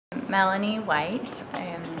Melanie White.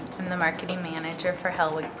 I'm the marketing manager for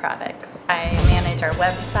Hellwig Products. I manage our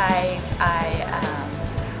website.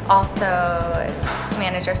 I also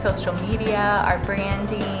manage our social media, our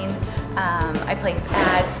branding. I place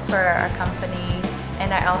ads for our company,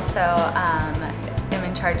 and I also am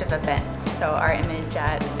in charge of events. So our image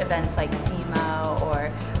at events like SEMA, or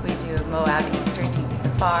we do Moab Easter Jeep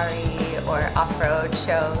Safari or off-road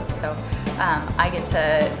shows. So I get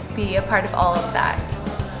to be a part of all of that.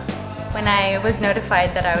 When I was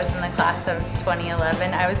notified that I was in the class of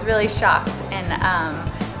 2011, I was really shocked, and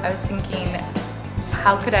I was thinking,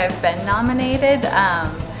 how could I have been nominated?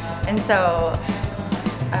 And so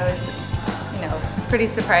I was, pretty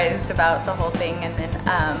surprised about the whole thing. And then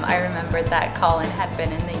I remembered that Colin had been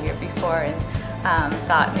in the year before, and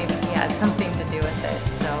thought maybe he had something to do with it.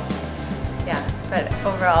 So yeah, but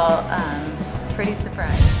overall, pretty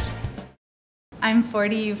surprised. I'm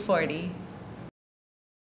 40, you 40.